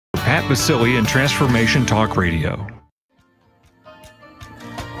Pat Basili and Transformation Talk Radio.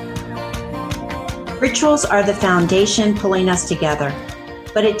 Rituals are the foundation pulling us together,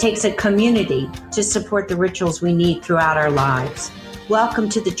 but it takes a community to support the rituals we need throughout our lives. Welcome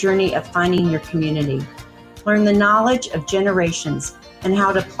to the journey of finding your community. Learn the knowledge of generations and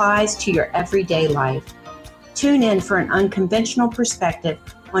how it applies to your everyday life. Tune in for an unconventional perspective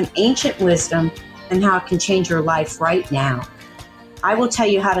on ancient wisdom and how it can change your life right now. I will tell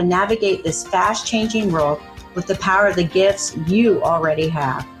you how to navigate this fast-changing world with the power of the gifts you already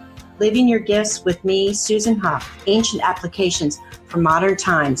have. Living Your Gifts with me, Susan Hough, Ancient Applications for Modern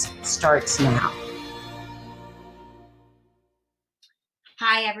Times, starts now.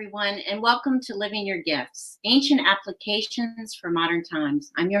 Hi, everyone, and welcome to Living Your Gifts, Ancient Applications for Modern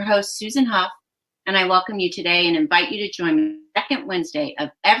Times. I'm your host, Susan Hough, and I welcome you today and invite you to join me the second Wednesday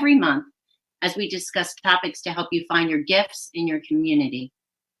of every month as we discuss topics to help you find your gifts in your community.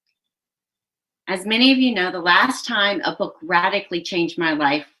 As many of you know, the last time a book radically changed my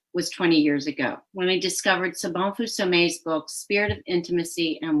life was 20 years ago, when I discovered Sobonfu Some's book, Spirit of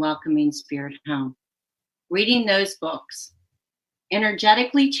Intimacy and Welcoming Spirit Home. Reading those books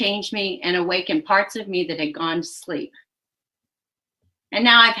energetically changed me and awakened parts of me that had gone to sleep. And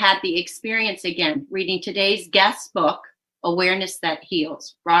now I've had the experience again, reading today's guest book, Awareness That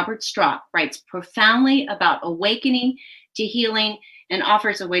Heals. Robert Strock writes profoundly about awakening to healing and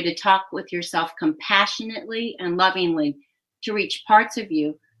offers a way to talk with yourself compassionately and lovingly to reach parts of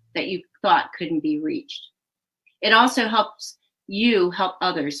you that you thought couldn't be reached. It also helps you help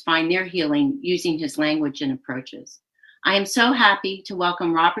others find their healing using his language and approaches. I am so happy to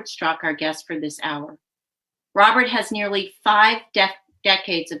welcome Robert Strock, our guest for this hour. Robert has nearly 5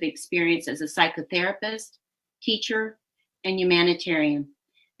 decades of experience as a psychotherapist, teacher, and humanitarian,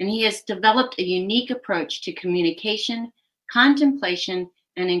 and he has developed a unique approach to communication, contemplation,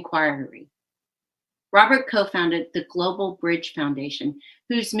 and inquiry. Robert co-founded the Global Bridge Foundation,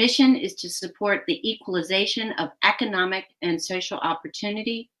 whose mission is to support the equalization of economic and social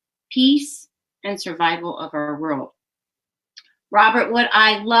opportunity, peace, and survival of our world. Robert, what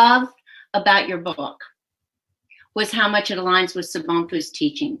I love about your book was how much it aligns with Sobonfu's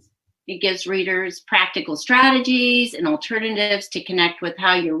teachings. It gives readers practical strategies and alternatives to connect with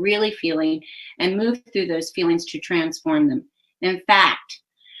how you're really feeling and move through those feelings to transform them. In fact,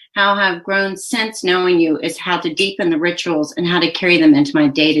 how I've grown since knowing you is how to deepen the rituals and how to carry them into my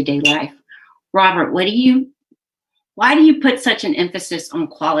day-to-day life. Robert, why do you put such an emphasis on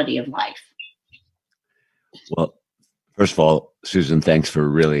quality of life? Well, first of all, Susan, thanks for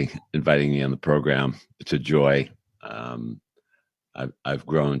really inviting me on the program. It's a joy. I've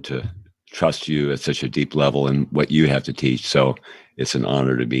grown to trust you at such a deep level and what you have to teach. So it's an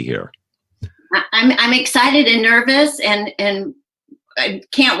honor to be here. I'm excited and nervous, and I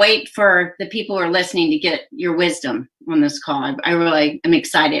can't wait for the people who are listening to get your wisdom on this call. I really am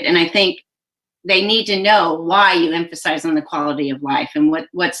excited, and I think they need to know why you emphasize on the quality of life and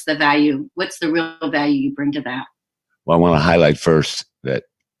what's the value, what's the real value you bring to that. Well, I want to highlight first that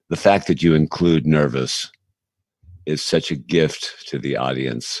the fact that you include nervous is such a gift to the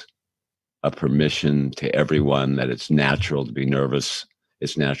audience, a permission to everyone that it's natural to be nervous.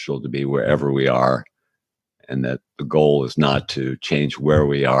 It's natural to be wherever we are, and that the goal is not to change where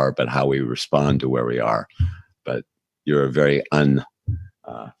we are, but how we respond to where we are. But you're a very abnormal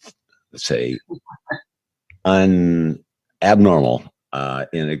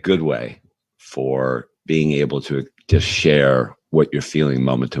in a good way for being able to just share what you're feeling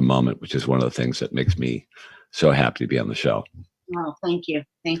moment to moment, which is one of the things that makes me so happy to be on the show. Oh, thank you.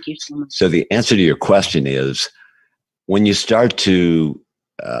 Thank you so much. So the answer to your question is, when you start to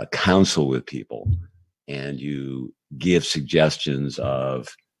counsel with people and you give suggestions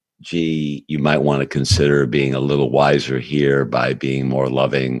of, gee, you might want to consider being a little wiser here by being more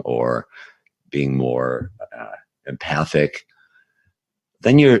loving or being more empathic,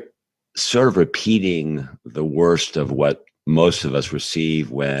 then you're sort of repeating the worst of what most of us receive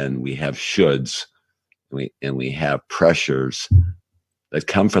when we have shoulds and we have pressures that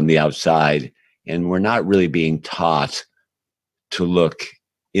come from the outside, and we're not really being taught to look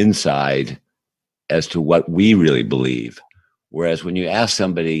inside as to what we really believe. Whereas when you ask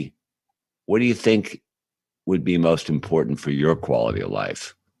somebody, what do you think would be most important for your quality of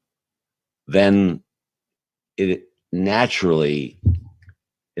life? Then it naturally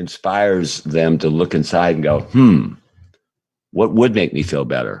inspires them to look inside and go, what would make me feel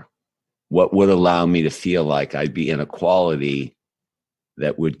better? What would allow me to feel like I'd be in a quality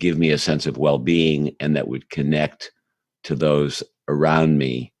that would give me a sense of well-being and that would connect to those around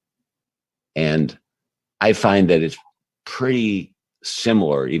me? And I find that it's pretty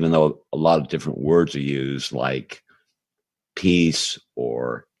similar, even though a lot of different words are used, like peace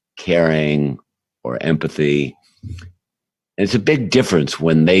or caring or empathy. And it's a big difference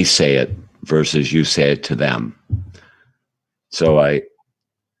when they say it versus you say it to them. So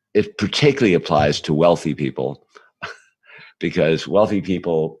it particularly applies to wealthy people because wealthy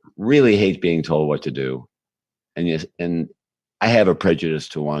people really hate being told what to do. And I have a prejudice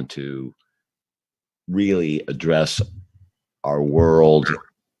to want to really address our world,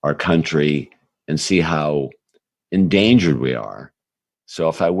 our country, and see how endangered we are. So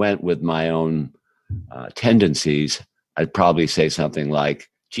if I went with my own tendencies, I'd probably say something like,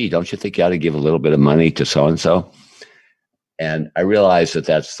 gee, don't you think you ought to give a little bit of money to so-and-so? And I realized that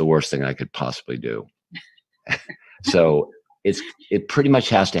that's the worst thing I could possibly do. So it pretty much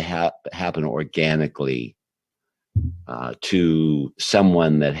has to happen organically to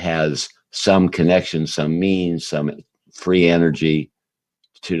someone that has some connection, some means, some free energy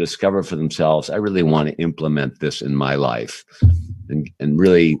to discover for themselves, I really want to implement this in my life, and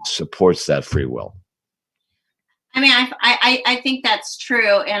really supports that free will. I mean, I think that's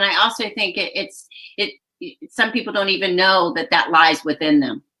true. And I also think some people don't even know that lies within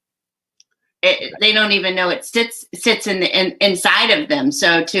them. They don't even know it sits inside of them.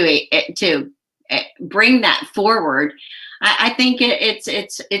 So to bring that forward, I think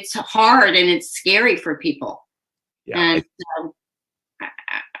it's hard and it's scary for people. Yeah. And so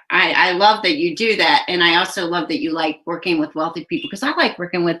I love that you do that, and I also love that you like working with wealthy people, because I like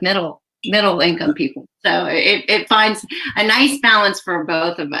working with middle income people. So it finds a nice balance for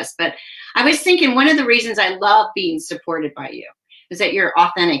both of us. But I was thinking, one of the reasons I love being supported by you is that you're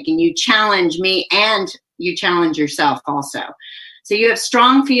authentic and you challenge me and you challenge yourself also. So you have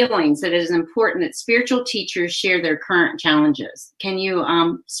strong feelings that it is important that spiritual teachers share their current challenges. Can you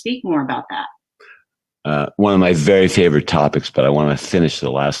speak more about that? One of my very favorite topics, but I want to finish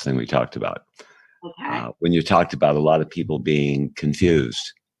the last thing we talked about. Okay. When you talked about a lot of people being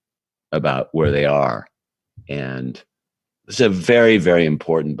confused about where they are. And it's a very, very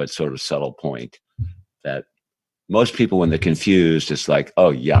important but sort of subtle point that most people, when they're confused, it's like,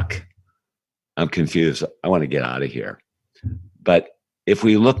 oh, yuck, I'm confused. I want to get out of here. But if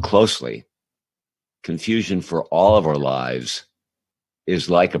we look closely, confusion for all of our lives is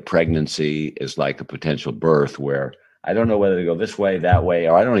like a pregnancy, is like a potential birth, where I don't know whether to go this way, that way,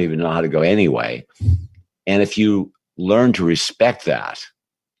 or I don't even know how to go anyway. And if you learn to respect that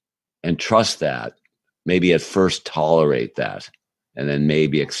and trust that, maybe at first tolerate that, and then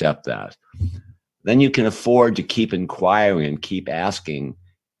maybe accept that, then you can afford to keep inquiring and keep asking.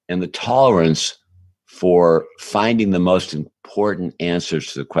 And the tolerance for finding the most important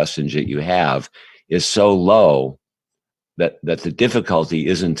answers to the questions that you have is so low that the difficulty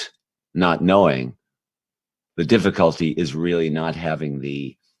isn't not knowing. The difficulty is really not having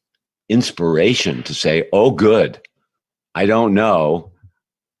the inspiration to say, oh, good, I don't know.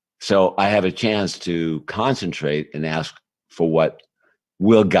 So I have a chance to concentrate and ask for what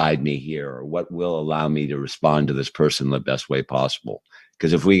will guide me here, or what will allow me to respond to this person the best way possible.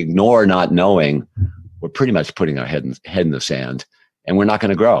 Because if we ignore not knowing, we're pretty much putting our head in the sand, and we're not going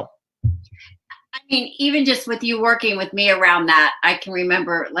to grow. I mean, even just with you working with me around that, I can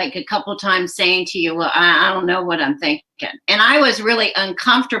remember like a couple times saying to you, well, I don't know what I'm thinking. And I was really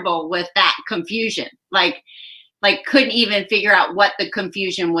uncomfortable with that confusion. Like couldn't even figure out what the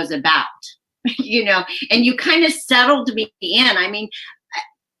confusion was about, and you kind of settled me in. I mean,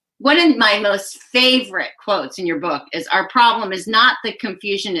 one of my most favorite quotes in your book is, our problem is not the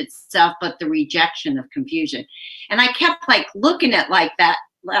confusion itself, but the rejection of confusion. And I kept like looking at like that,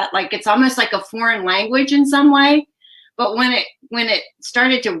 like it's almost like a foreign language in some way. But when it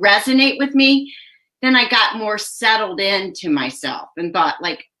started to resonate with me, then I got more settled into myself and thought,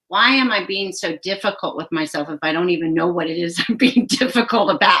 like, why am I being so difficult with myself if I don't even know what it is I'm being difficult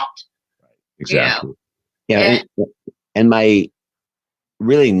about? Exactly. Yeah. And my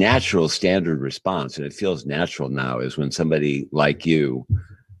really natural standard response, and it feels natural now, is when somebody like you,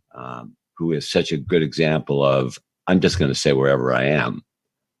 who is such a good example of, I'm just going to say wherever I am,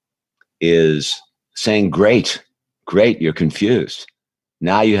 is saying, great, you're confused.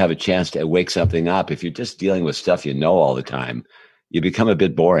 Now you have a chance to wake something up. If you're just dealing with stuff you know all the time, you become a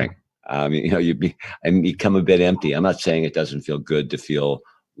bit boring. You become a bit empty. I'm not saying it doesn't feel good to feel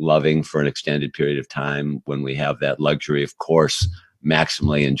loving for an extended period of time when we have that luxury. Of course,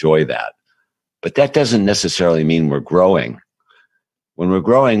 maximally enjoy that. But that doesn't necessarily mean we're growing. When we're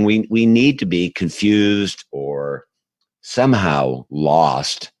growing, we need to be confused or somehow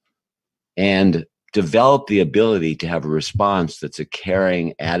lost and develop the ability to have a response that's a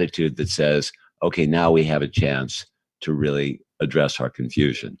caring attitude that says, okay, now we have a chance to really address our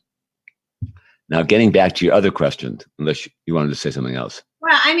confusion. Now, getting back to your other question, unless you wanted to say something else.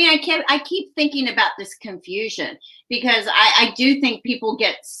 Well, I mean, I keep thinking about this confusion because I do think people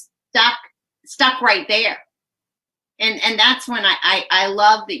get stuck right there. And that's when I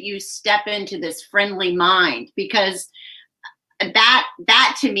love that you step into this friendly mind, because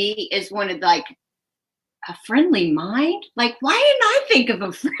that to me is one of like a friendly mind. Like, why didn't I think of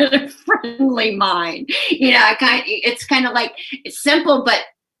a friendly mind? You know, it's kind of like it's simple, but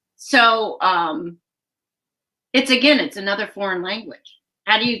so it's another foreign language.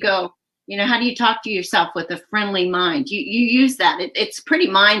 How do you go? You know, how do you talk to yourself with a friendly mind? You use that. It's pretty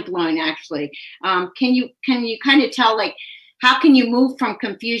mind blowing, actually. Can you kind of tell, like, how can you move from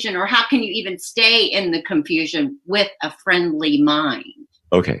confusion, or how can you even stay in the confusion with a friendly mind?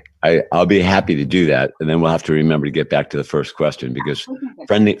 Okay, I'll be happy to do that, and then we'll have to remember to get back to the first question, because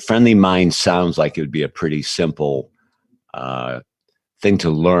friendly mind sounds like it would be a pretty simple thing to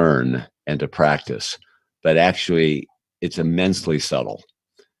learn and to practice, but actually it's immensely subtle.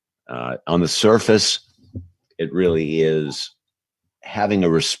 On the surface, it really is having a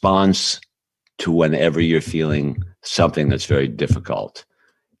response to whenever you're feeling something that's very difficult.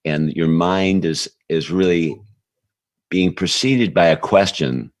 And your mind is really being preceded by a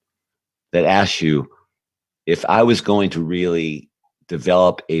question that asks you, if I was going to really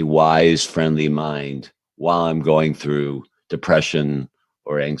develop a wise, friendly mind while I'm going through depression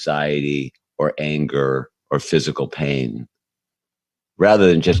or anxiety or anger or physical pain, rather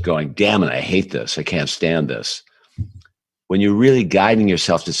than just going, damn it, I hate this, I can't stand this. When you're really guiding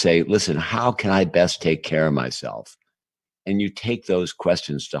yourself to say, listen, how can I best take care of myself? And you take those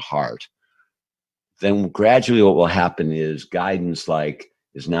questions to heart, then gradually what will happen is guidance like,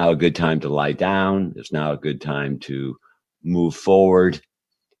 is now a good time to lie down? Is now a good time to move forward?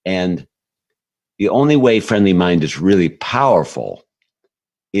 And the only way friendly mind is really powerful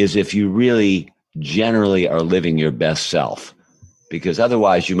is if you really generally are living your best self. Because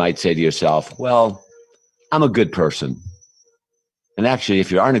otherwise you might say to yourself, well, I'm a good person. And actually,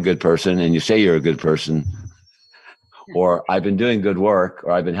 if you aren't a good person and you say you're a good person, or I've been doing good work,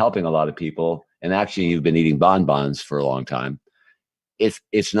 or I've been helping a lot of people, and actually you've been eating bonbons for a long time,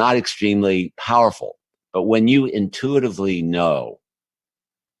 it's not extremely powerful. But when you intuitively know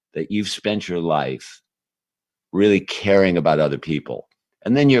that you've spent your life really caring about other people,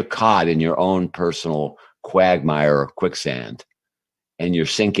 and then you're caught in your own personal quagmire or quicksand, and you're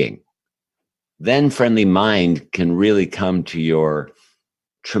sinking, then friendly mind can really come to your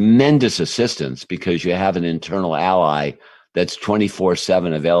tremendous assistance, because you have an internal ally that's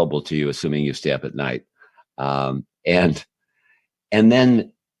 24/7 available to you, assuming you stay up at night. And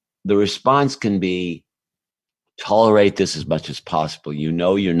then the response can be, tolerate this as much as possible. You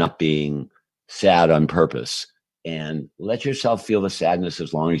know you're not being sad on purpose, and let yourself feel the sadness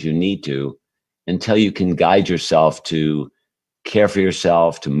as long as you need to, until you can guide yourself to care for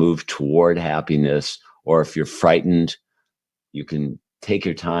yourself, to move toward happiness. Or if you're frightened, you can take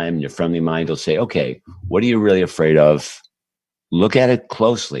your time, and your friendly mind will say, okay, what are you really afraid of? Look at it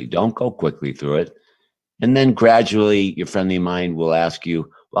closely. Don't go quickly through it. And then gradually your friendly mind will ask you,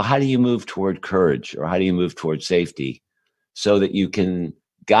 well, how do you move toward courage, or how do you move toward safety, so that you can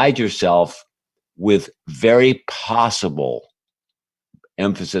guide yourself with very possible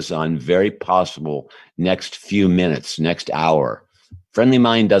emphasis on very possible next few minutes, next hour. Friendly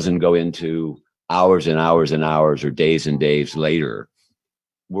mind doesn't go into hours and hours and hours, or days and days later.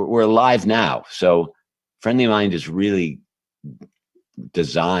 We're alive now. So friendly mind is really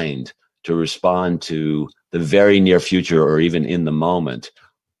designed to respond to the very near future, or even in the moment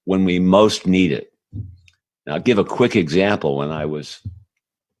when we most need it. Now, I'll give a quick example. When I was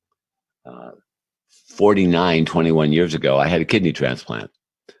 49, 21 years ago, I had a kidney transplant.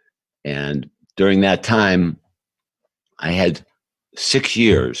 And during that time, I had 6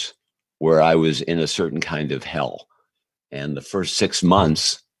 years where I was in a certain kind of hell. And the first 6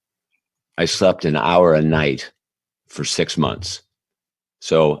 months, I slept an hour a night for 6 months.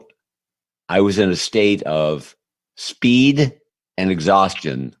 So I was in a state of speed and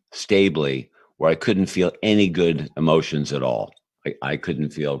exhaustion stably, where I couldn't feel any good emotions at all. I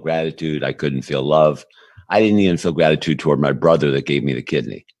couldn't feel gratitude. I couldn't feel love. I didn't even feel gratitude toward my brother that gave me the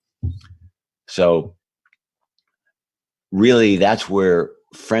kidney. So really, that's where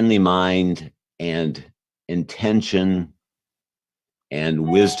friendly mind and intention and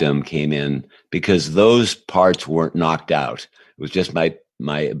wisdom came in, because those parts weren't knocked out. It was just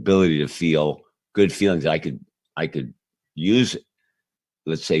my ability to feel good feelings. I could use,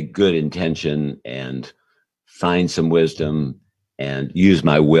 let's say, good intention and find some wisdom and use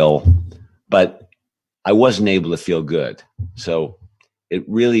my will. But I wasn't able to feel good. So it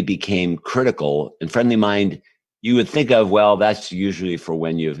really became critical. And friendly mind, you would think of, well, that's usually for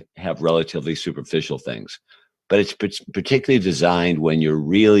when you have relatively superficial things, but it's particularly designed when you're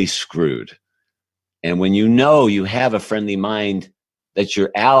really screwed. And when you know you have a friendly mind that's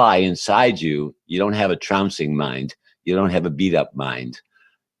your ally inside you, you don't have a trouncing mind, you don't have a beat up mind,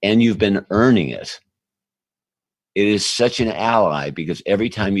 and you've been earning it. It is such an ally because every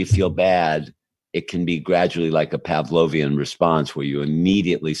time you feel bad, it can be gradually like a Pavlovian response where you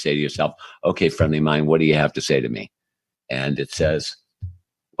immediately say to yourself, okay, friendly mind, what do you have to say to me? And it says,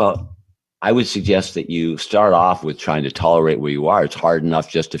 well, I would suggest that you start off with trying to tolerate where you are. It's hard enough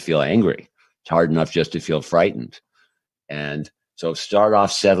just to feel angry. It's hard enough just to feel frightened. And so start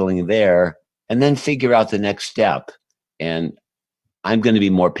off settling there and then figure out the next step. And I'm going to be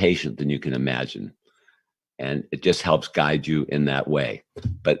more patient than you can imagine. And it just helps guide you in that way.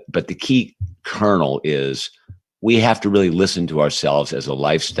 But the key kernel is we have to really listen to ourselves as a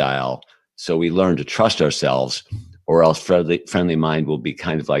lifestyle so we learn to trust ourselves, or else friendly mind will be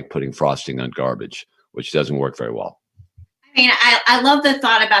kind of like putting frosting on garbage, which doesn't work very well. I mean, I love the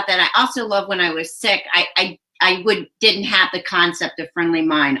thought about that. I also love when I was sick, I didn't have the concept of friendly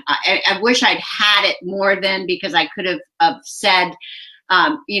mind. I wish I'd had it more then, because I could have said,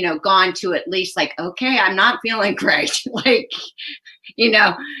 gone to at least like, okay, I'm not feeling great. Like,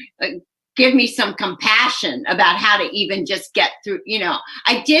 give me some compassion about how to even just get through.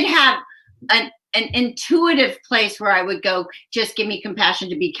 I did have an intuitive place where I would go, just give me compassion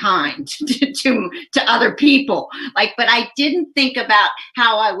to be kind to other people. Like, but I didn't think about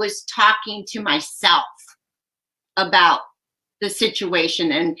how I was talking to myself about the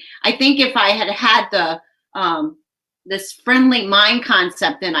situation. And I think if I had had this friendly mind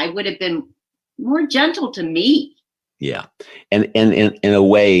concept, then I would have been more gentle to me. Yeah. And in a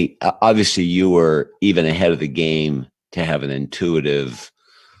way, obviously you were even ahead of the game to have an intuitive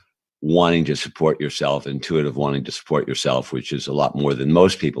wanting to support yourself, which is a lot more than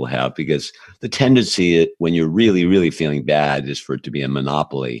most people have, because the tendency when you're really, really feeling bad is for it to be a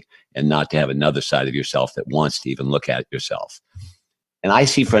monopoly and not to have another side of yourself that wants to even look at yourself. And I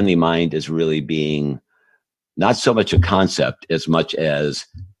see friendly mind as really being not so much a concept as much as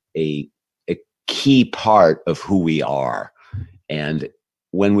a key part of who we are. And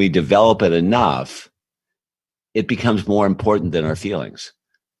when we develop it enough, it becomes more important than our feelings,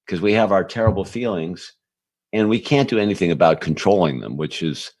 because we have our terrible feelings and we can't do anything about controlling them, which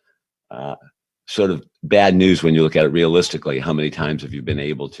is sort of bad news when you look at it realistically. How many times have you been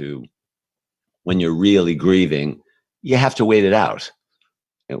able to, when you're really grieving, you have to wait it out.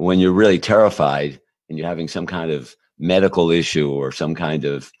 And when you're really terrified and you're having some kind of medical issue or some kind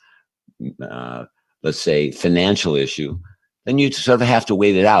of, let's say, financial issue, then you sort of have to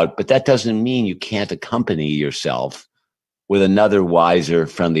wait it out. But that doesn't mean you can't accompany yourself with another wiser,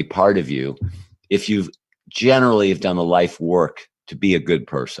 friendly part of you if you've generally have done the life work to be a good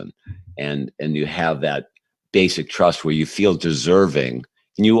person, and you have that basic trust where you feel deserving,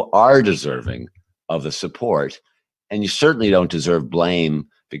 and you are deserving of the support, and you certainly don't deserve blame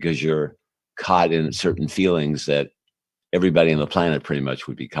because you're caught in certain feelings that everybody on the planet pretty much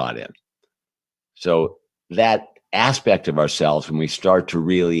would be caught in. So that aspect of ourselves, when we start to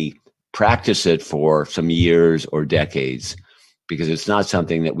really practice it for some years or decades, because it's not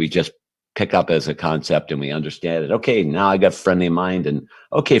something that we just pick up as a concept and we understand it. Okay, now I got friendly mind, and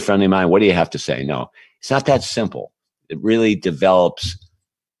okay, friendly mind, what do you have to say? No, it's not that simple. It really develops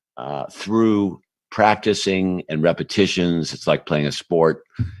through practicing and repetitions. It's like playing a sport.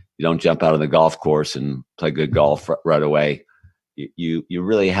 You don't jump out on the golf course and play good golf right away. You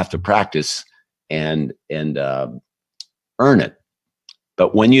really have to practice and earn it.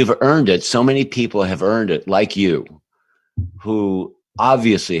 But when you've earned it, so many people have earned it, like you, who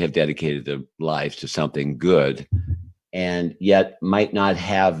obviously have dedicated their lives to something good, and yet might not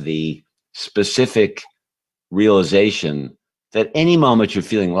have the specific realization that any moment you're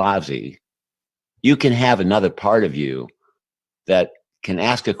feeling lousy, you can have another part of you that can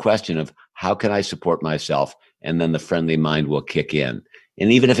ask a question of, how can I support myself? And then the friendly mind will kick in.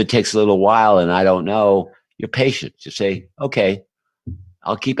 And even if it takes a little while and I don't know, you're patient. You say, okay,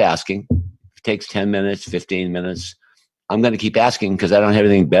 I'll keep asking. If it takes 10 minutes, 15 minutes, I'm going to keep asking because I don't have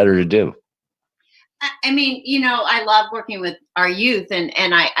anything better to do. I mean, I love working with our youth, and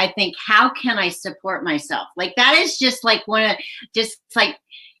I think, how can I support myself? Like, that is just like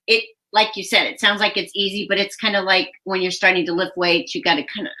like you said, it sounds like it's easy, but it's kind of like when you're starting to lift weights, you got to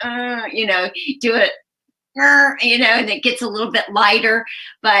kind of, do it, and it gets a little bit lighter,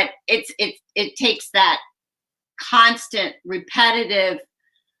 but it takes that constant repetitive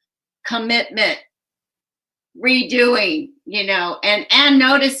commitment redoing, and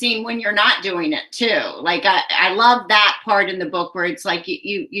noticing when you're not doing it too. Like I love that part in the book where it's like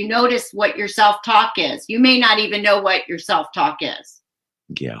you notice what your self-talk is. You may not even know what your self-talk is.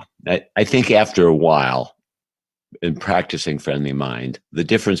 Yeah. I think after a while in practicing friendly mind, the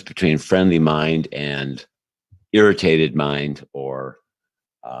difference between friendly mind and irritated mind or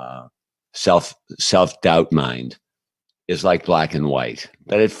self-doubt mind is like black and white.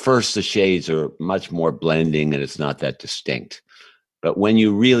 But at first the shades are much more blending and it's not that distinct. But when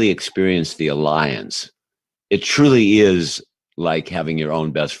you really experience the alliance, it truly is like having your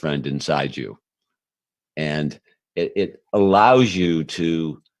own best friend inside you. And it allows you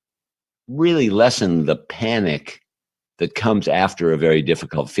to really lessen the panic that comes after a very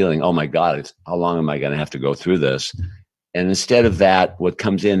difficult feeling. Oh my God, how long am I going to have to go through this? And instead of that, what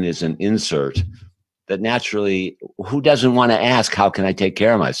comes in is an insert that naturally, who doesn't want to ask, how can I take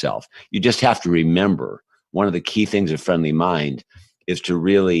care of myself? You just have to remember one of the key things of friendly mind is to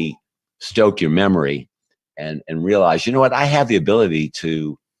really stoke your memory and realize, you know what, I have the ability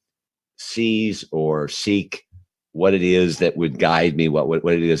to seize or seek what it is that would guide me,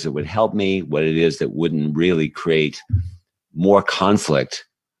 what it is that would help me, what it is that wouldn't really create more conflict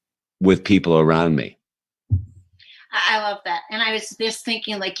with people around me. I love that. And I was just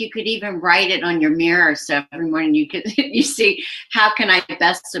thinking, like, you could even write it on your mirror. So every morning you see, how can I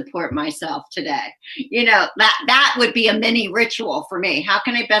best support myself today? That would be a mini ritual for me. How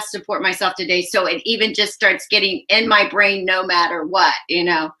can I best support myself today? So it even just starts getting in my brain, no matter what,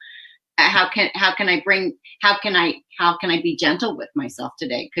 how can I be gentle with myself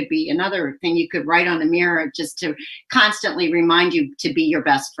today? Could be another thing you could write on the mirror just to constantly remind you to be your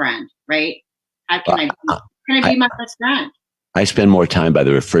best friend, right? How can I be my best friend? I spend more time by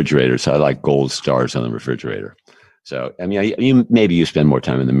the refrigerator, so I like gold stars on the refrigerator. So, I mean, maybe you spend more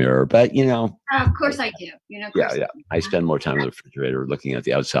time in the mirror, but of course I do. Yeah. I spend more time in the refrigerator looking at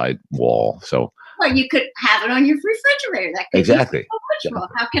the outside wall. So, well, you could have it on your refrigerator. That could exactly. Be so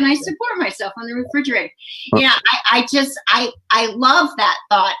how can I support myself on the refrigerator? I love that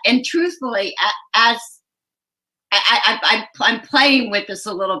thought. And truthfully, as I'm playing with this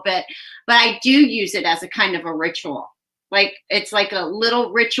a little bit, but I do use it as a kind of a ritual. Like it's like a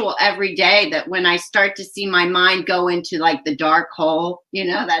little ritual every day that when I start to see my mind go into like the dark hole,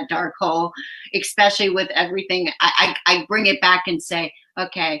 that dark hole, especially with everything, I bring it back and say,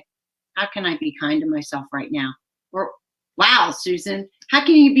 okay, how can I be kind to myself right now? Or, wow, Susan, how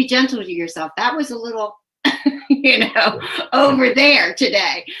can you be gentle to yourself? That was a little, over there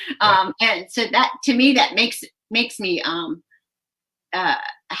today. And so that, to me, that makes me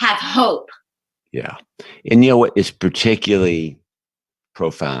have hope. Yeah. And what is particularly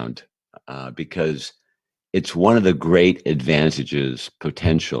profound because it's one of the great advantages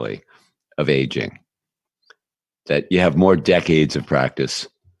potentially of aging, that you have more decades of practice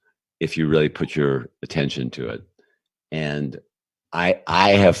if you really put your attention to it. And I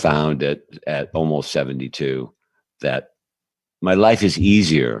have found at almost 72 that my life is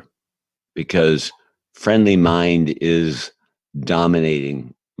easier because friendly mind is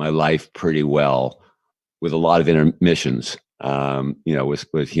dominating my life pretty well, with a lot of intermissions,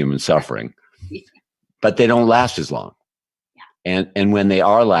 with human suffering, but they don't last as long. Yeah. And when they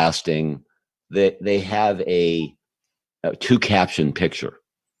are lasting, they have a two caption picture.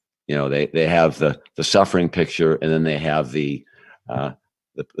 They have the suffering picture, and then they have the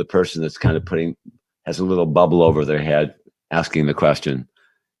person that's kind of has a little bubble over their head asking the question.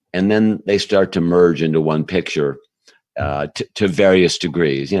 And then they start to merge into one picture to various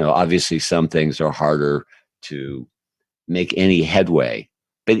degrees. Obviously some things are harder to make any headway.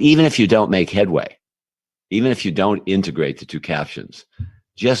 But even if you don't make headway, even if you don't integrate the two captions,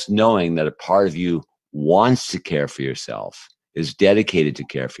 just knowing that a part of you wants to care for yourself, is dedicated to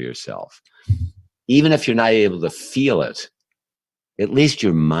care for yourself, even if you're not able to feel it, at least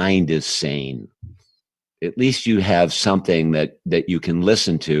your mind is sane. At least you have something that you can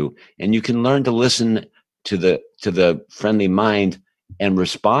listen to, and you can learn to listen to the friendly mind and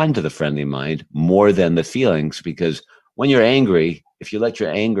respond to the friendly mind more than the feelings. Because when you're angry, if you let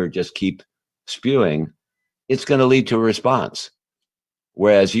your anger just keep spewing, it's going to lead to a response.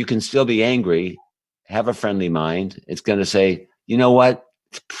 Whereas you can still be angry, have a friendly mind. It's going to say, you know what?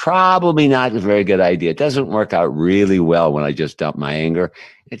 It's probably not a very good idea. It doesn't work out really well when I just dump my anger.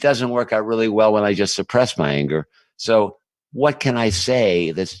 It doesn't work out really well when I just suppress my anger. So what can I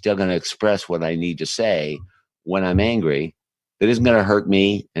say that's still going to express what I need to say when I'm angry that isn't going to hurt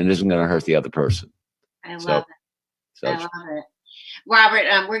me and isn't going to hurt the other person? I love it. I love it. Robert,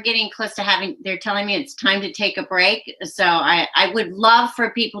 we're getting close to they're telling me it's time to take a break. So I would love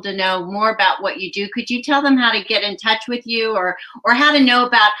for people to know more about what you do. Could you tell them how to get in touch with you or how to know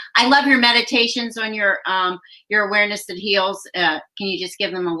about, I love your meditations on your Awareness That Heals. Can you just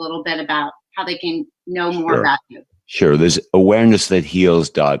give them a little bit about how they can know more about you? Sure. There's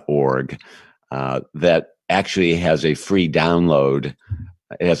awareness.heals.org that actually has a free download.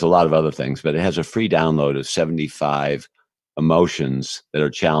 It has a lot of other things, but it has a free download of 75 emotions that are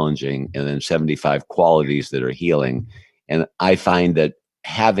challenging and then 75 qualities that are healing. And I find that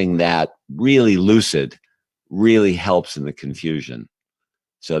having that really lucid really helps in the confusion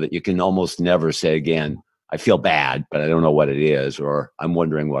so that you can almost never say again, I feel bad, but I don't know what it is, or I'm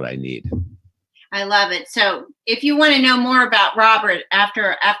wondering what I need. I love it. So if you want to know more about Robert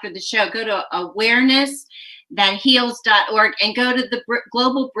after the show, go to awareness.heals.org and go to the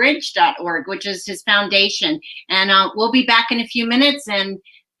globalbridge.org, which is his foundation. And we'll be back in a few minutes. And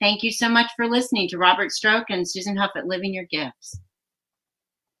thank you so much for listening to Robert Strock and Susan Hough at Living Your Gifts.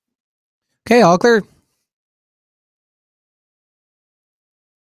 Okay, all clear.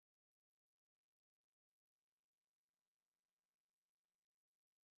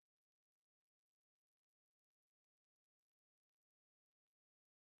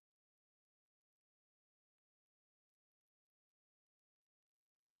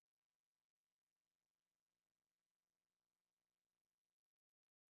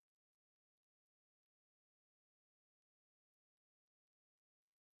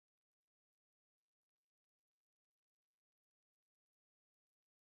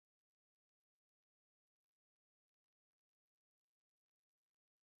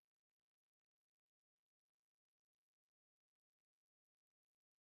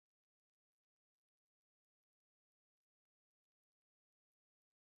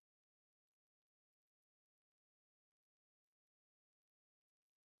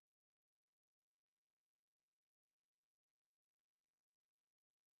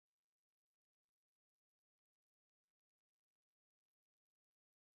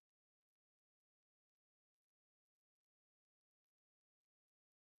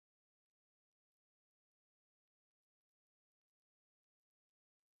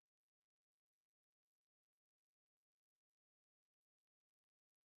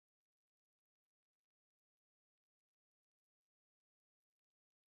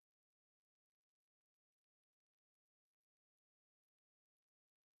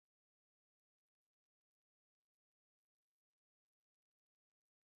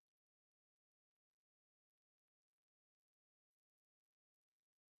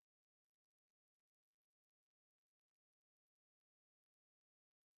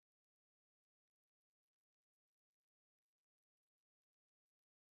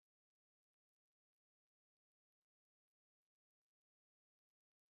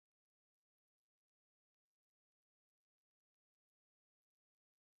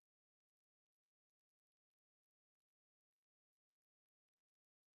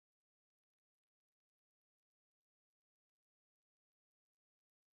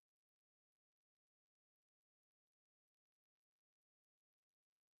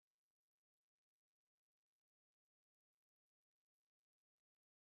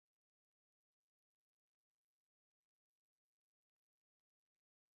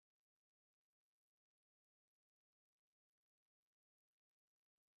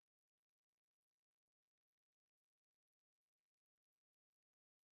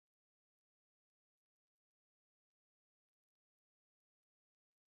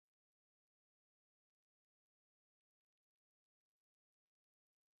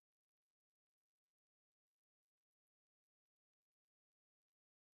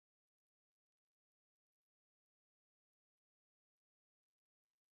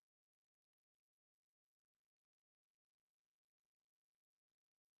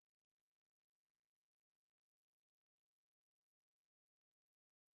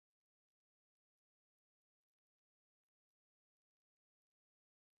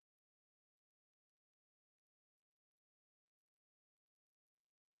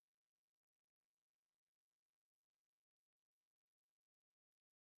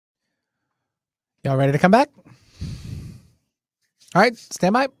 Y'all ready to come back? All right,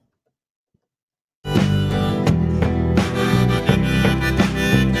 stand by.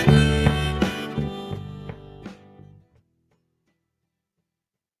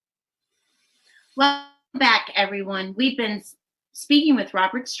 Welcome back, everyone. We've been speaking with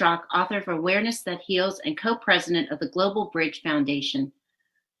Robert Strock, author of Awareness That Heals and co-president of the Global Bridge Foundation.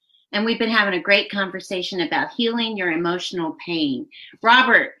 And we've been having a great conversation about healing your emotional pain.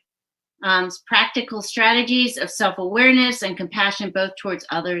 Robert, Practical strategies of self-awareness and compassion, both towards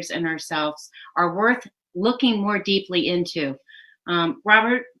others and ourselves, are worth looking more deeply into.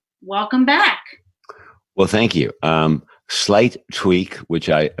 Robert, welcome back. Well, thank you. Slight tweak, which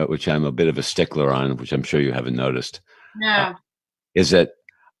I'm a bit of a stickler on, which I'm sure you haven't noticed, No. is that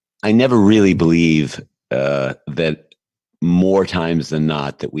I never really believe that more times than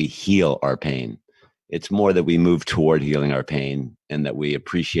not that we heal our pain. It's more that we move toward healing our pain, and that we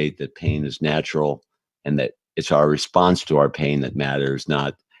appreciate that pain is natural, and that it's our response to our pain that matters,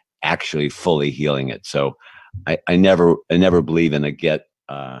 not actually fully healing it. So I never believe in a get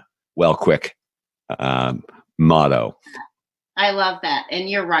well quick motto. I love that. And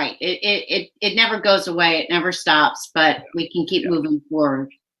you're right. It never goes away. It never stops, but we can keep moving forward.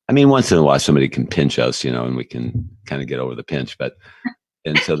 I mean, once in a while somebody can pinch us, and we can kind of get over the pinch,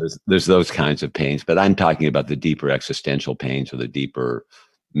 and so there's those kinds of pains, but I'm talking about the deeper existential pains or the deeper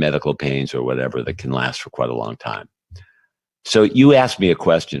medical pains or whatever that can last for quite a long time. So you asked me a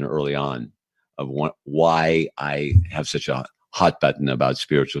question early on of why I have such a hot button about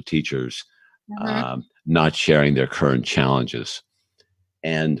spiritual teachers not sharing their current challenges.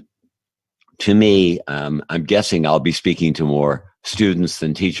 And to me, I'm guessing I'll be speaking to more students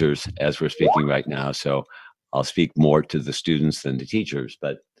than teachers as we're speaking right now. So I'll speak more to the students than the teachers.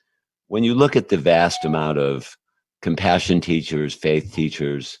 But when you look at the vast amount of compassion teachers, faith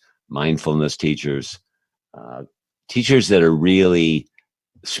teachers, mindfulness teachers, teachers that are really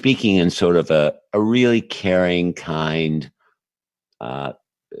speaking in sort of a really caring, kind,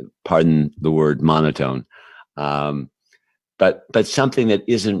 pardon the word monotone, but something that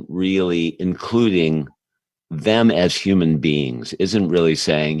isn't really including them as human beings, isn't really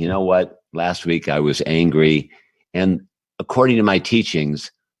saying, you know what, last week I was angry, and according to my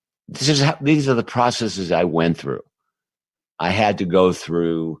teachings, these are the processes I went through. I had to go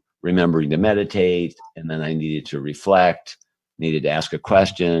through remembering to meditate, and then I needed to reflect, needed to ask a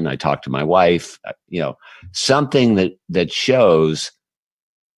question. I talked to my wife, something that shows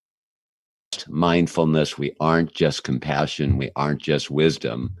mindfulness. We aren't just compassion. We aren't just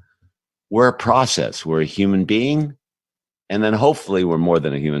wisdom. We're a process. We're a human being. And then hopefully we're more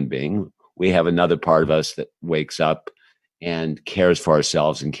than a human being. We have another part of us that wakes up and cares for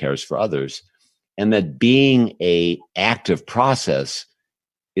ourselves and cares for others. And that being an active process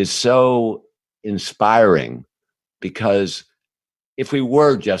is so inspiring, because if we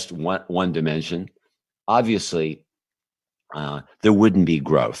were just one dimension, obviously there wouldn't be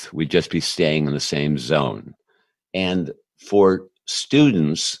growth. We'd just be staying in the same zone. And for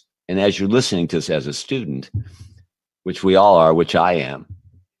students, and as you're listening to this as a student, which we all are, which I am,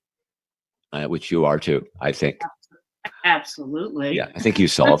 which you are too, I think. Absolutely. Yeah, I think you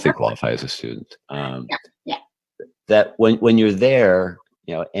solidly qualify as a student. Yeah. That when you're there,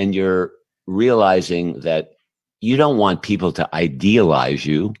 and you're realizing that you don't want people to idealize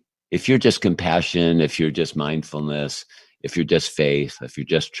you. If you're just compassion, if you're just mindfulness, if you're just faith, if you're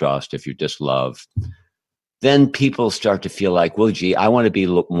just trust, if you're just love, then people start to feel like, well, gee, I want to be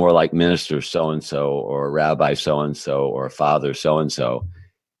more like minister so-and-so, or a rabbi so-and-so, or a father so-and-so.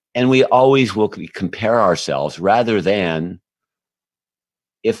 And we always will compare ourselves, rather than,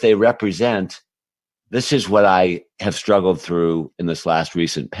 if they represent, this is what I have struggled through in this last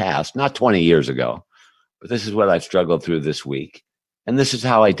recent past, not 20 years ago, but this is what I've struggled through this week, and this is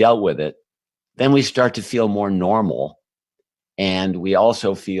how I dealt with it. Then we start to feel more normal, and we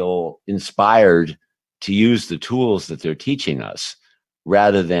also feel inspired to use the tools that they're teaching us,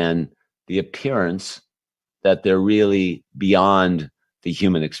 rather than the appearance that they're really beyond the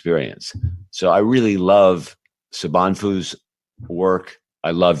human experience. So I really love Sabanfu's work.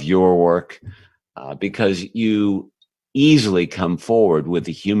 I love your work, because you easily come forward with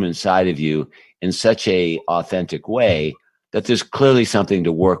the human side of you in such a authentic way that there's clearly something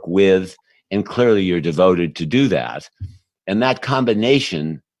to work with, and clearly you're devoted to do that. And that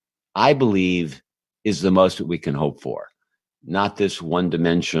combination, I believe, is the most that we can hope for, not this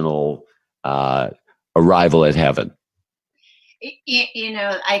one-dimensional arrival at heaven.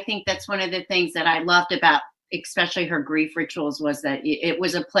 I think that's one of the things that I loved about especially her grief rituals, was that it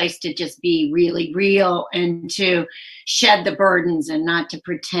was a place to just be really real, and to shed the burdens, and not to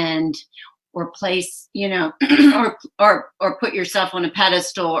pretend or place, or put yourself on a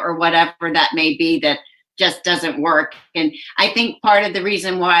pedestal or whatever that may be, that just doesn't work. And I think part of the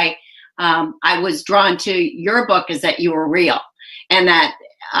reason why I was drawn to your book is that you were real, and that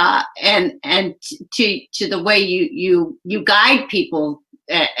and to the way you guide people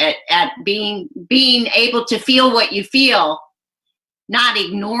at being able to feel what you feel, not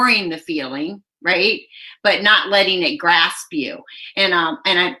ignoring the feeling, right? But not letting it grasp you. And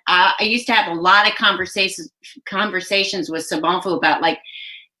I used to have a lot of conversations with Sabanfu about like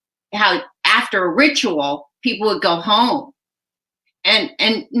how after a ritual, people would go home and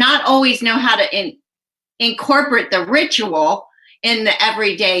not always know how to incorporate the ritual in the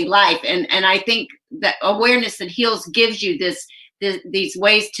everyday life. And I think that awareness that heals gives you these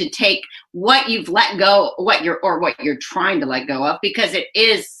ways to take what you've let go, what you're trying to let go of, because it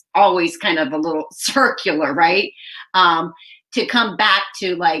is always kind of a little circular, right? To come back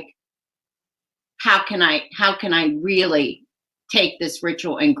to like, how can I really take this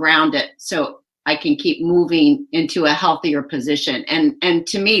ritual and ground it so I can keep moving into a healthier position? And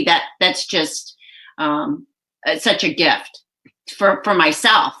to me, that's just such a gift for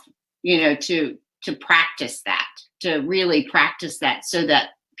myself, to practice that, to really practice that, so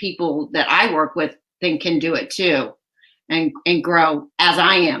that people that I work with then can do it too, and grow as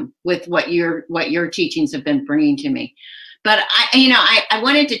I am with what your teachings have been bringing to me. But I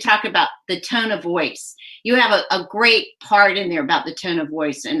wanted to talk about the tone of voice. You have a great part in there about the tone of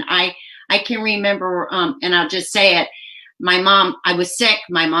voice, and I can remember, and I'll just say it. I was sick.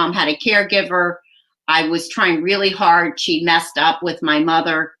 My mom had a caregiver. I was trying really hard. She messed up with my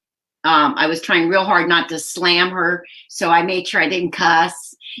mother. I was trying real hard not to slam her, so I made sure I didn't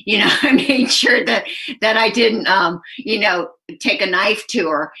cuss. I made sure that I didn't, take a knife to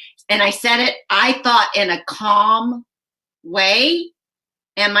her. And I said it, I thought, in a calm way.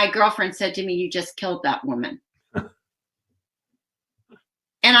 And my girlfriend said to me, "You just killed that woman." And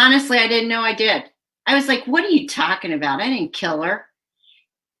honestly, I didn't know I did. I was like, "What are you talking about? I didn't kill her."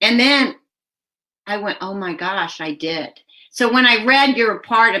 And then I went, "Oh my gosh, I did." So when I read your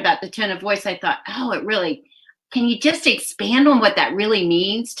part about the tone of voice, I thought, oh, can you just expand on what that really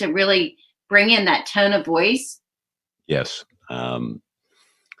means to really bring in that tone of voice? Yes. Tone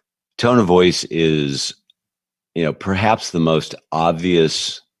of voice is, perhaps the most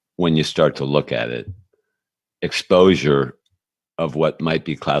obvious, when you start to look at it, exposure of what might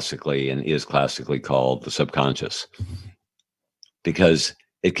be classically and is classically called the subconscious, because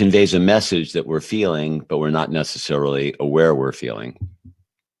it conveys a message that we're feeling, but we're not necessarily aware we're feeling.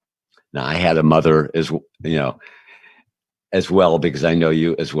 Now, I had a mother as well, because I know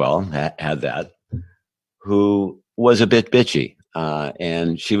you as well, had that, who was a bit bitchy.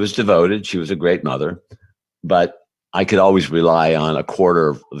 And she was devoted. She was a great mother, but I could always rely on a quarter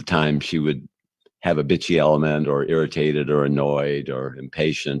of the time she would have a bitchy element, or irritated or annoyed or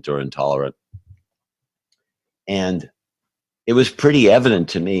impatient or intolerant. And it was pretty evident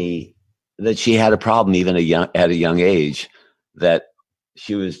to me that she had a problem, even at a young age, that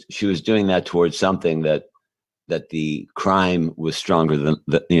she was doing that towards something that the crime was stronger than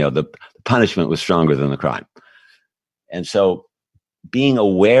the punishment was stronger than the crime. And so being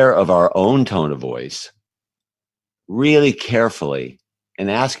aware of our own tone of voice really carefully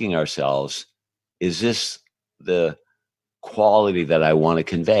and asking ourselves, is this the quality that I want to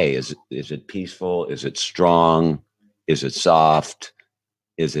convey? Is it peaceful? Is it strong? Is it soft?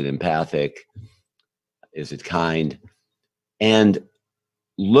 Is it empathic? Is it kind? And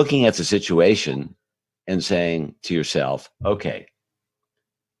looking at the situation and saying to yourself, okay,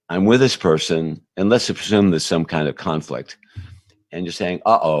 I'm with this person, and let's assume there's some kind of conflict. And you're saying,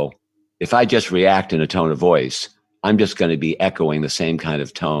 if I just react in a tone of voice, I'm just going to be echoing the same kind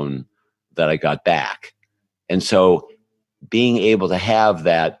of tone that I got back. And so being able to have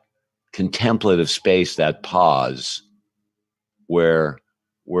that contemplative space, that pause, where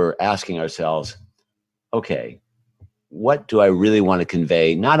we're asking ourselves, okay, what do I really want to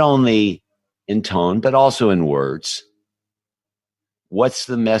convey, not only in tone, but also in words? What's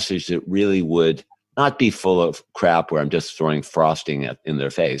the message that really would not be full of crap where I'm just throwing frosting in their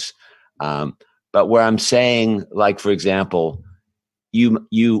face, but where I'm saying, like, for example,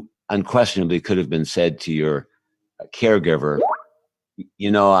 you unquestionably could have been said to your caregiver,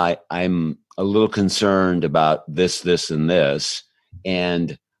 I'm a little concerned about this, and this,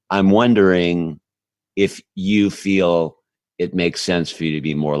 and I'm wondering if you feel it makes sense for you to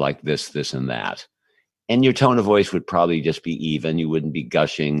be more like this, and that. And your tone of voice would probably just be even. You wouldn't be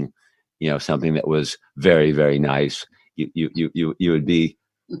gushing, something that was very, very nice. You would be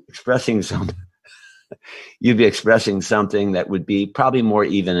expressing you'd be expressing something that would be probably more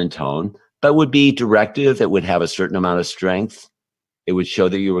even in tone, but would be directive. It would have a certain amount of strength. It would show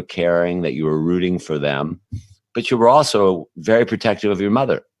that you were caring, that you were rooting for them, but you were also very protective of your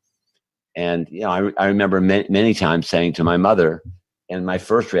mother. And, I remember many times saying to my mother, and my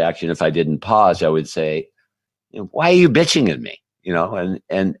first reaction, if I didn't pause, I would say, why are you bitching at me?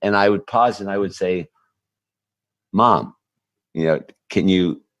 And I would pause and I would say, Mom, can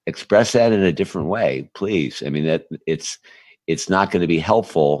you express that in a different way, please. I mean, that it's not going to be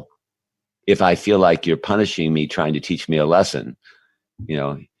helpful if I feel like you're punishing me, trying to teach me a lesson. You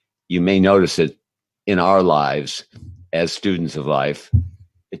know, you may notice that in our lives as students of life,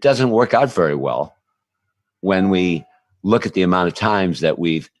 it doesn't work out very well when we look at the amount of times that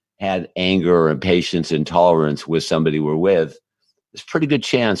we've had anger or impatience, intolerance with somebody we're with. There's a pretty good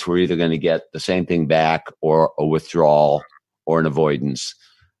chance we're either going to get the same thing back, or a withdrawal, or an avoidance,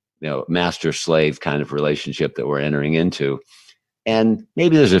 master-slave kind of relationship that we're entering into. And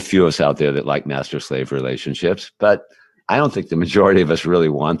maybe there's a few of us out there that like master-slave relationships, but I don't think the majority of us really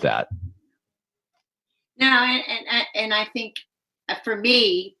want that. No, and I think for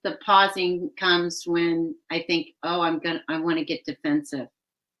me, the pausing comes when I think, oh, I want to get defensive.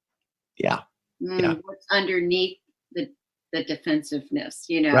 Yeah. What's underneath the defensiveness,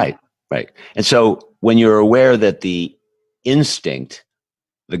 Right. And so when you're aware that the instinct,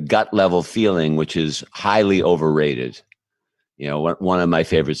 the gut level feeling, which is highly overrated, one of my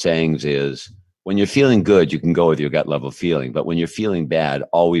favorite sayings is, when you're feeling good, you can go with your gut level feeling, but when you're feeling bad,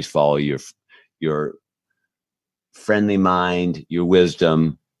 always follow your friendly mind, your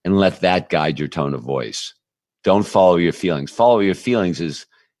wisdom, and let that guide your tone of voice. Don't follow your feelings. Follow your feelings is,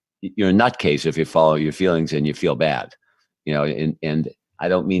 you're a nutcase if you follow your feelings and you feel bad. And I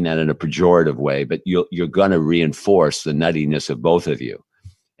don't mean that in a pejorative way, but you're going to reinforce the nuttiness of both of you.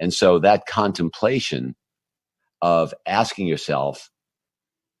 And so that contemplation of asking yourself,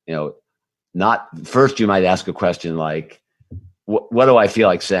 not first, you might ask a question like, what do I feel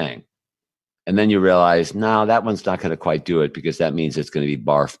like saying? And then you realize, no, that one's not going to quite do it, because that means it's going to be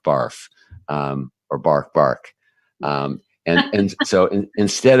barf, barf, or bark, bark. And so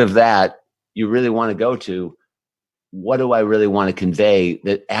instead of that, you really want to go to, what do I really want to convey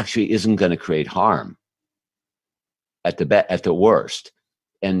that actually isn't going to create harm at the worst?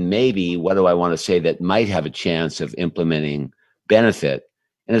 And maybe what do I want to say that might have a chance of implementing benefit?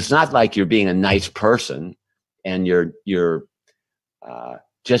 And it's not like you're being a nice person and you're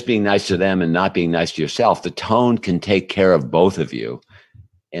just being nice to them and not being nice to yourself. The tone can take care of both of you.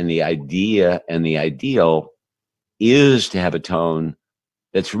 And the idea and the ideal is to have a tone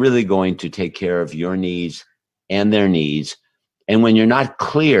that's really going to take care of your needs and their needs. And when you're not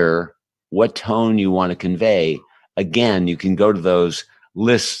clear what tone you want to convey, again, you can go to those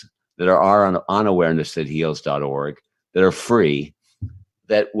lists that are on awareness.heals.org that are free,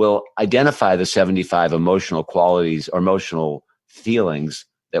 that will identify the 75 emotional qualities or emotional feelings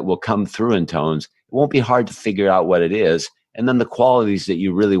that will come through in tones. It won't be hard to figure out what it is. And then the qualities that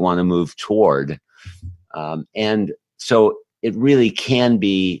you really want to move toward. And so it really can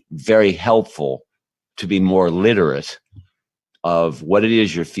be very helpful to be more literate of what it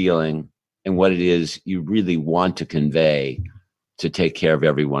is you're feeling and what it is you really want to convey to take care of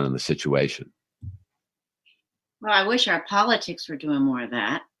everyone in the situation. Well, I wish our politics were doing more of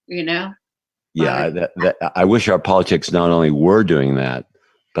that, Yeah, I wish our politics not only were doing that,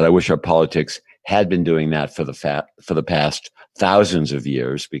 but I wish our politics had been doing that for the past thousands of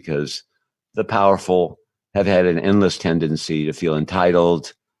years, because the powerful have had an endless tendency to feel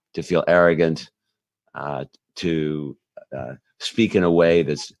entitled, to feel arrogant, to speak in a way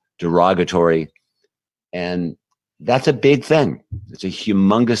that's derogatory. And that's a big thing. It's a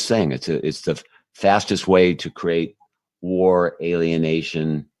humongous thing. It's the fastest way to create war,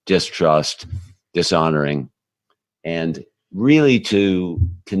 alienation, distrust, dishonoring, and really to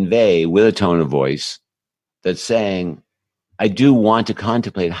convey with a tone of voice that's saying, I do want to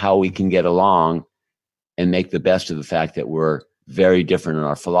contemplate how we can get along and make the best of the fact that we're very different in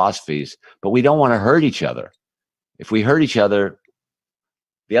our philosophies, but we don't want to hurt each other. If we hurt each other,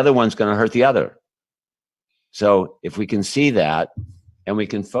 the other one's going to hurt the other. So if we can see that, and we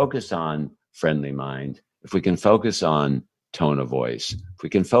can focus on friendly mind, if we can focus on tone of voice, if we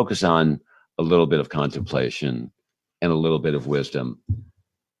can focus on a little bit of contemplation and a little bit of wisdom,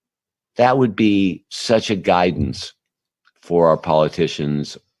 that would be such a guidance for our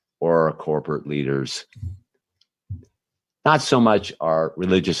politicians or our corporate leaders. Not so much our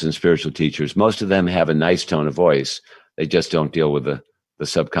religious and spiritual teachers. Most of them have a nice tone of voice. They just don't deal with the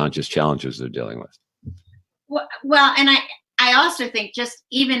subconscious challenges they're dealing with. Well, and I also think just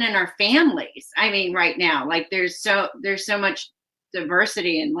even in our families, I mean, right now, like there's so much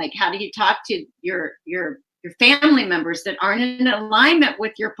diversity, and like, how do you talk to your family members that aren't in alignment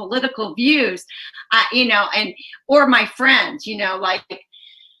with your political views, or my friends, like,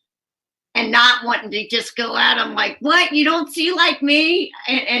 and not wanting to just go at them like, what, you don't see like me,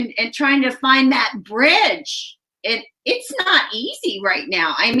 and trying to find that bridge. It's not easy right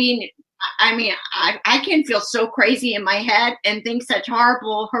now. I mean, I mean, I can feel so crazy in my head and think such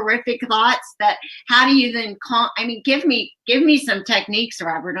horrible, horrific thoughts that how do you then I mean, give me some techniques,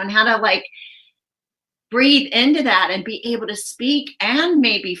 Robert, on how to like breathe into that and be able to speak and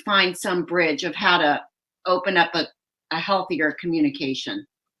maybe find some bridge of how to open up a healthier communication.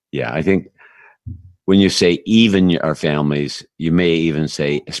 Yeah, I think when you say even our families, you may even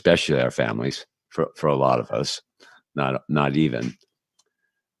say especially our families for a lot of us, not even.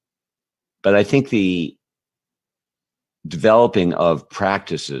 But I think the developing of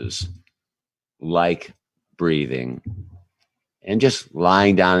practices like breathing and just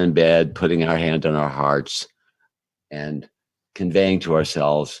lying down in bed, putting our hand on our hearts and conveying to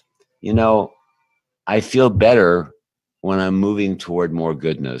ourselves, you know, I feel better when I'm moving toward more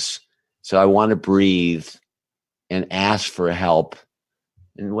goodness. So I want to breathe and ask for help.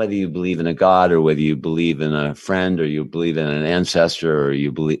 And whether you believe in a God or whether you believe in a friend or you believe in an ancestor or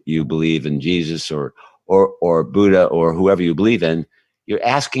you believe in Jesus or Buddha or whoever you believe in, you're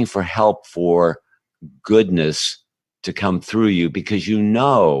asking for help for goodness to come through you because you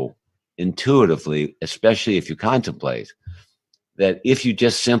know intuitively, especially if you contemplate, that if you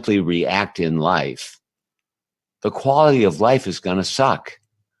just simply react in life, the quality of life is going to suck.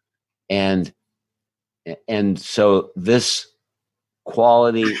 And so this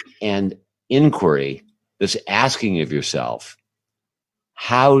quality and inquiry, this asking of yourself,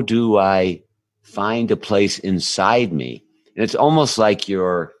 how do I find a place inside me? And it's almost like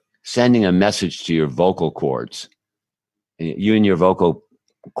you're sending a message to your vocal cords. You and your vocal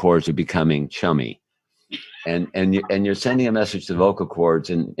cords are becoming chummy. And you're sending a message to the vocal cords,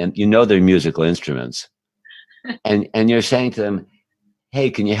 and you know they're musical instruments. And you're saying to them, hey,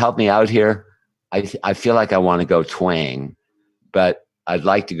 can you help me out here? I feel like I want to go twang, but I'd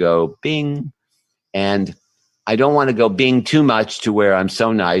like to go bing. And I don't want to go bing too much to where I'm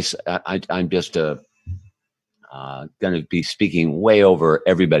so nice. I'm just going to be speaking way over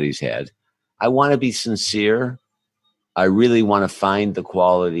everybody's head. I want to be sincere. I really want to find the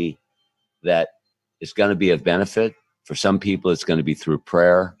quality that is going to be of benefit. For some people, it's going to be through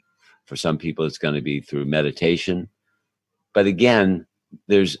prayer. For some people, it's going to be through meditation. But again,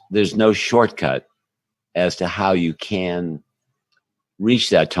 there's no shortcut as to how you can reach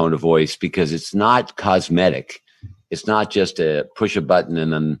that tone of voice because it's not cosmetic. It's not just a push a button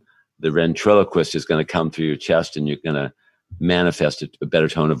and then the ventriloquist is going to come through your chest and you're going to manifest a better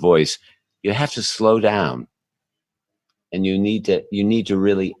tone of voice. You have to slow down, and you need to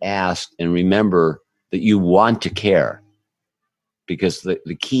really ask and remember that you want to care, because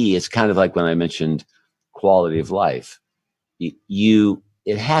the key is kind of like when I mentioned quality of life.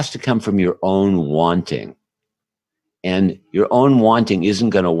 It has to come from your own wanting. And your own wanting isn't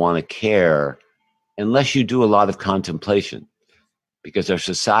going to want to care unless you do a lot of contemplation, because our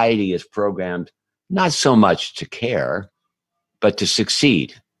society is programmed not so much to care, but to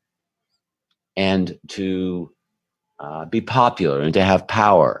succeed and to be popular and to have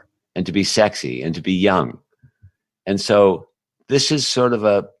power and to be sexy and to be young. And so this is sort of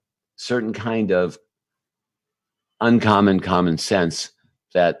a certain kind of uncommon common sense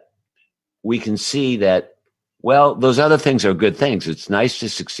that we can see that, well, those other things are good things. It's nice to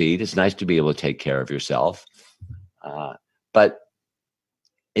succeed. It's nice to be able to take care of yourself. But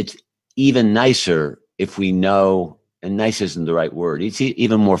it's even nicer if we know, and nice isn't the right word, it's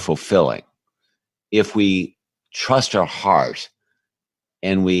even more fulfilling if we trust our heart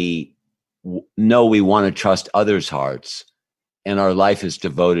and we know we want to trust others' hearts and our life is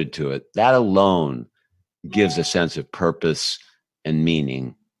devoted to it. That alone gives a sense of purpose and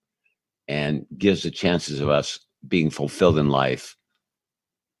meaning and gives the chances of us being fulfilled in life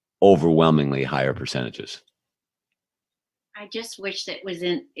overwhelmingly higher percentages. I just wish that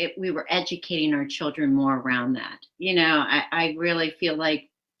we were educating our children more around that. You know, I really feel like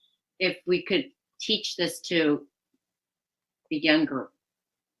if we could teach this to the younger,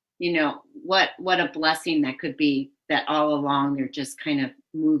 you know, what a blessing that could be, that all along they're just kind of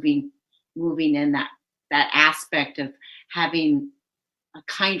moving in that aspect of having a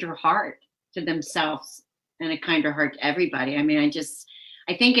kinder heart to themselves and a kinder heart to everybody. I mean,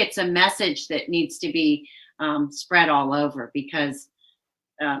 I think it's a message that needs to be spread all over, because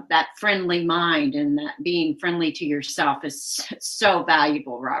that friendly mind and that being friendly to yourself is so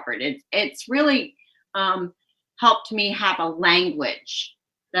valuable, Robert. It's really helped me have a language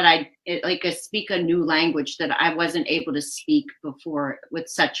that speak a new language that I wasn't able to speak before with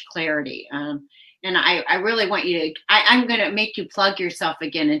such clarity. And I really want you to, I'm going to make you plug yourself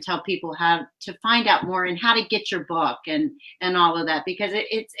again and tell people how to find out more and how to get your book and all of that, because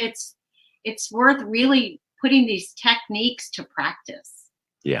it's worth really putting these techniques to practice.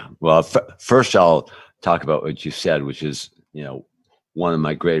 Yeah. Well, first I'll talk about what you said, which is, one of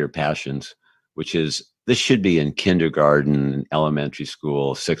my greater passions, which is this should be in kindergarten, elementary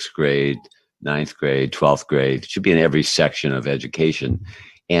school, 6th grade, 9th grade, 12th grade. It should be in every section of education.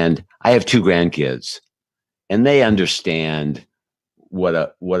 And I have 2 grandkids, and they understand what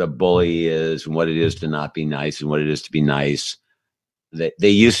a bully is and what it is to not be nice and what it is to be nice. They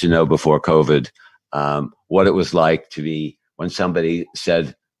used to know before COVID what it was like to be when somebody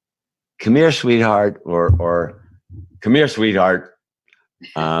said, "Come here, sweetheart," or "Come here, sweetheart,"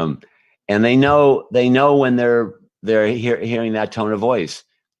 and they know when they're hearing that tone of voice.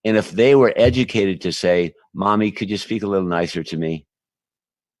 And if they were educated to say, "Mommy, could you speak a little nicer to me?"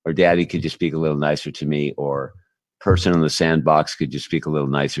 or "Daddy, could you speak a little nicer to me?" or "Person in the sandbox, could you speak a little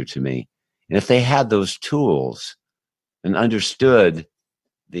nicer to me?" And if they had those tools and understood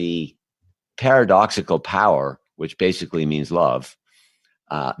the paradoxical power, which basically means love,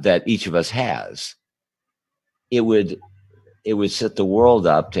 that each of us has, it would set the world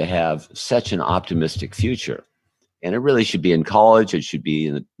up to have such an optimistic future. And it really should be in college. It should be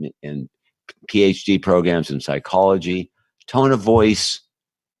in PhD programs in psychology. Tone of voice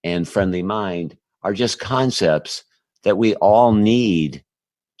and friendly mind are just concepts that we all need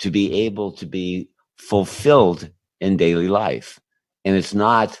to be able to be fulfilled in daily life. And it's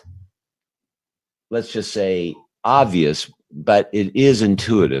not, let's just say, obvious, but it is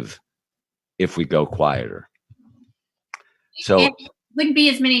intuitive if we go quieter. So it wouldn't be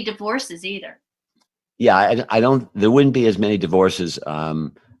as many divorces either. Yeah, I don't. There wouldn't be as many divorces.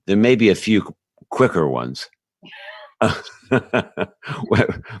 There may be a few quicker ones.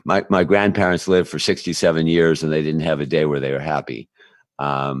 my grandparents lived for 67 years, and they didn't have a day where they were happy.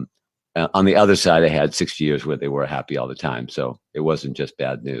 On the other side, I had 60 years where they were happy all the time. So it wasn't just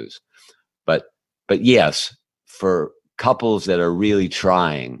bad news. But yes, for couples that are really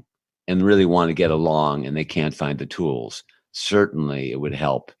trying and really want to get along and they can't find the tools, certainly it would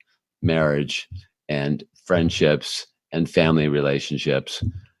help marriage and friendships and family relationships,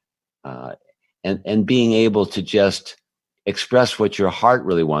 and being able to just express what your heart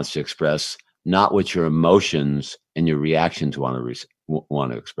really wants to express, not what your emotions and your reactions want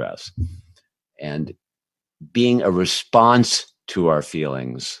to express, and being a response to our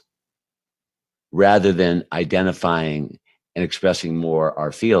feelings rather than identifying and expressing more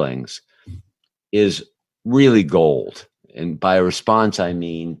our feelings is really gold. And by a response, I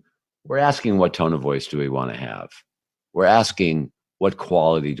mean, we're asking, what tone of voice do we want to have? We're asking, what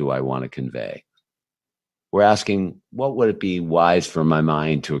quality do I want to convey? We're asking, what would it be wise for my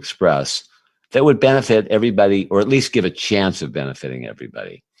mind to express that would benefit everybody, or at least give a chance of benefiting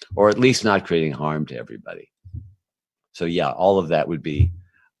everybody, or at least not creating harm to everybody? So yeah, all of that would be,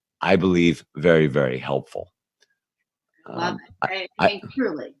 I believe, very, very helpful. Love it. I mean,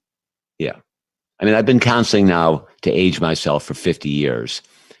 truly. Yeah. I mean, I've been counseling now to age myself for 50 years,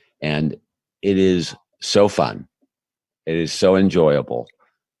 and it is so fun. It is so enjoyable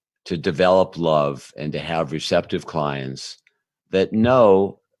to develop love and to have receptive clients that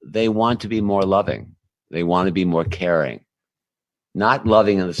know they want to be more loving. They want to be more caring. Not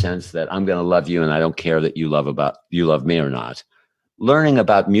loving in the sense that I'm going to love you and I don't care that you love me or not. Learning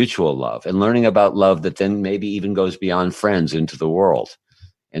about mutual love and learning about love that then maybe even goes beyond friends into the world,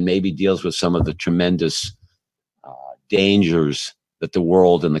 and maybe deals with some of the tremendous dangers that the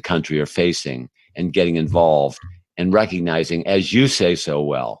world and the country are facing, and getting involved and recognizing, as you say so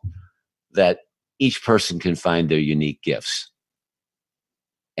well, that each person can find their unique gifts,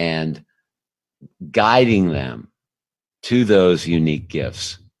 and guiding them to those unique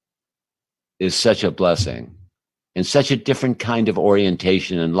gifts is such a blessing and such a different kind of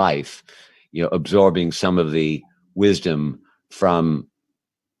orientation in life, absorbing some of the wisdom from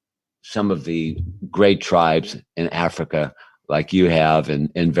some of the great tribes in Africa, like you have,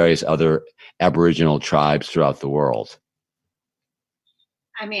 and various other Aboriginal tribes throughout the world.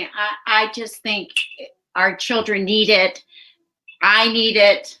 I mean, I just think our children need it. I need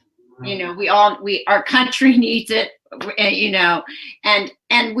it. Our country needs it,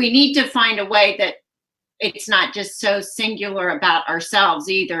 and we need to find a way that it's not just so singular about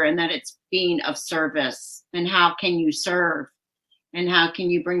ourselves either, and that it's being of service. And how can you serve? And how can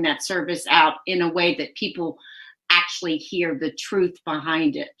you bring that service out in a way that people actually hear the truth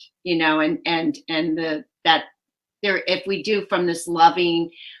behind it, if we do from this loving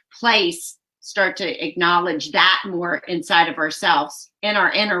place, start to acknowledge that more inside of ourselves in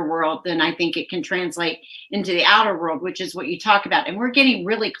our inner world, then I think it can translate into the outer world, which is what you talk about. And we're getting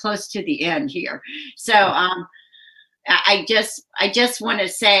really close to the end here. So I just want to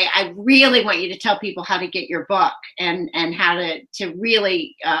say, I really want you to tell people how to get your book and how to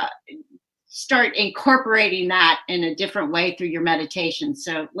really start incorporating that in a different way through your meditation.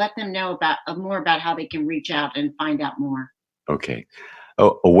 So let them know more about how they can reach out and find out more. Okay.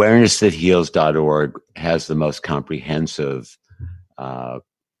 Awareness-that-heals.org has the most comprehensive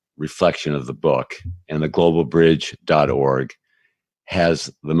reflection of the book, and the globalbridge.org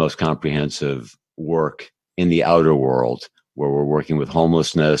has the most comprehensive work in the outer world, where we're working with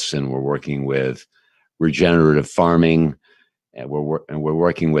homelessness and we're working with regenerative farming, and we're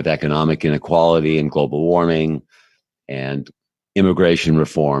working with economic inequality and global warming and immigration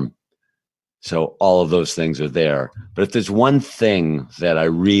reform. So all of those things are there. But if there's one thing that I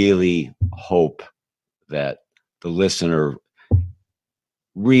really hope that the listener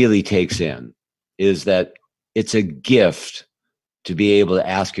really takes in, is that it's a gift to be able to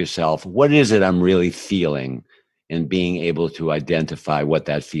ask yourself, what is it I'm really feeling, and being able to identify what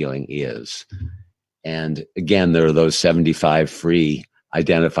that feeling is. And again, there are those 75 free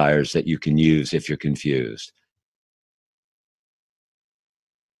identifiers that you can use if you're confused.